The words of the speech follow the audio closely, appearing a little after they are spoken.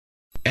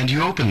And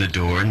you open the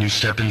door and you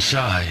step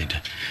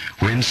inside.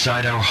 We're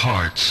inside our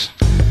hearts.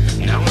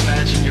 Now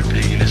imagine your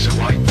pain is a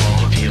white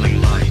ball of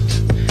healing light.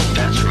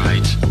 That's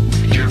right,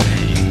 your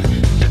pain,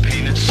 the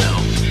pain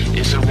itself,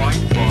 is a white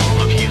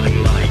ball of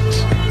healing light.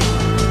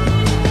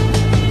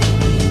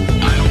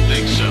 I don't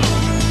think so.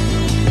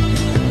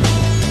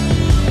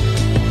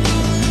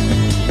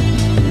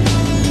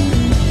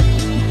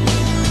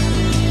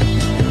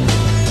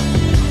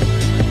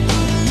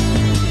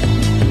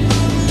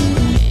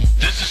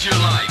 This is your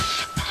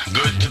life,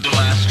 good to the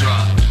last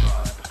drop.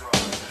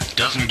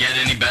 Doesn't get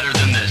any better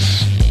than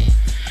this.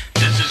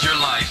 This is your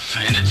life,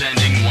 and it's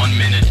ending 1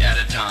 minute at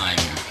a time.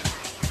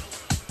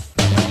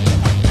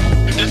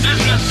 This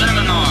isn't a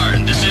seminar,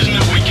 this isn't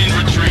a weekend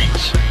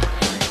retreat.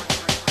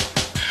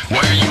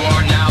 Where you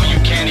are now, you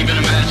can't even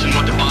imagine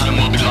what the bottom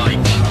will be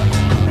like.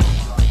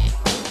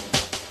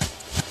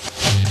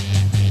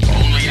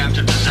 Only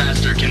after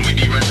disaster can we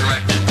be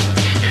resurrected.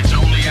 It's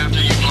only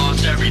after you've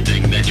lost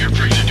everything that you're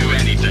free to do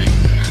anything.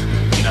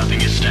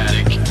 Nothing is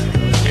static.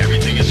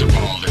 Everything is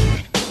evolving.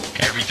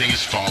 Everything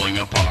is falling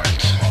apart.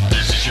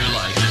 This is your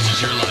life, this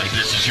is your life,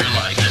 this is your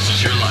life, this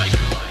is your life.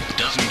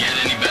 Doesn't get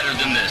any better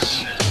than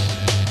this.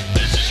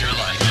 This is your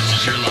life, this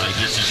is your life,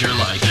 this is your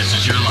life, this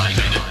is your life.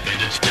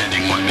 And it's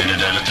ending 1 minute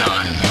at a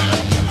time.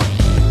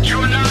 You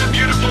are not a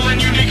beautiful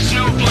and unique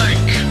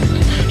snowflake.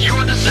 You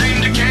are the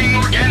same decaying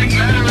organic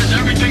matter as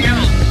everything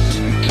else.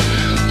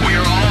 We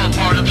are all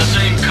part of the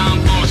same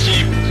compost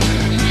heap.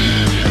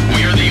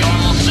 We are the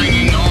all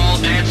singing, all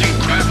dancing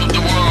crap of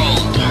the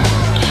world.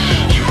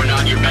 You are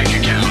not your bank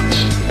account.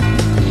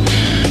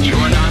 You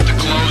are not the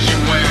clothes you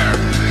wear.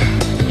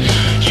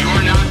 You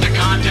are not the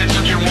contents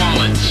of your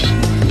wallet.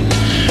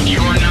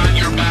 You are not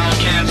your bowel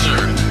cancer.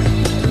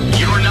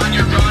 You are not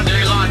your grande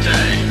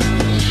latte.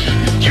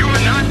 You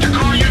are not the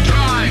car you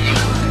drive.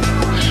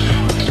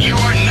 You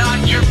are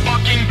not your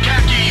fucking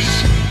khakis.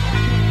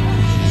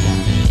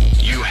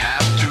 You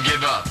have to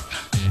give up.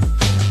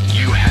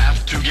 You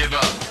have to give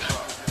up.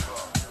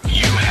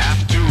 You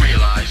have to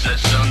realize that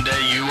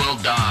someday you will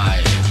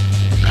die.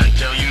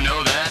 Until you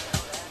know that,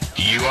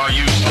 you are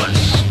useless.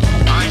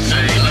 I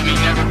say, let me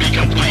never be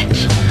complete.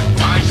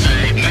 I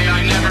say, may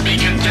I never be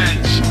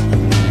content.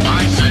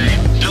 I say,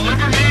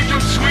 deliver me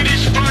from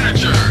Swedish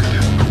furniture.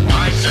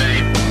 I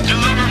say,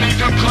 deliver me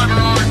from clever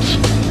art.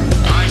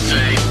 I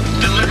say,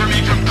 deliver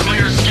me from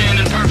clear skin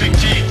and perfect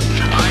teeth.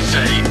 I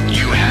say,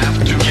 you have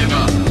to give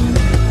up.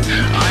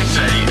 I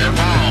say,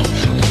 evolve,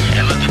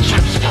 and let the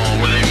chips fall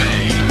where they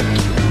may.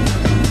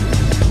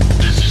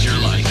 This is your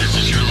life, this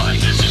is your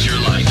life, this is your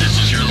life, this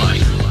is your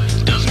life.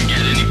 Doesn't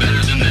get any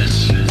better than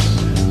this.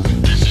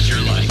 This is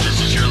your life, this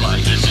is your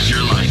life, this is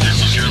your life,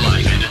 this is your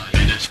life.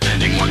 And it's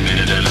ending 1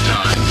 minute at a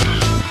time.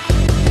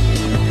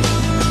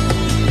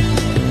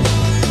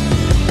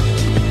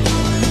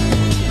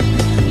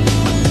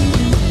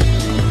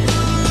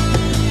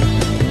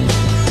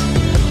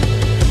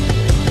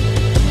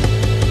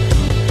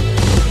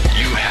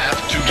 You have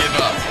to give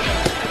up.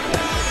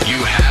 You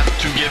have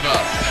to give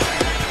up.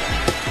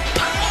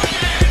 I want you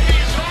to hit me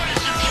as hard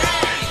as you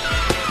can.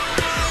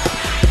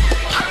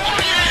 I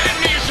want you to hit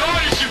me as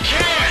hard as you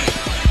can.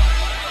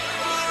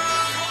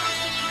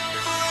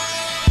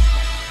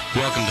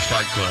 Welcome to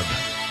Fight Club.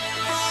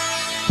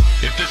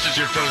 If this is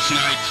your first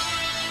night,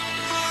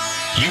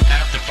 you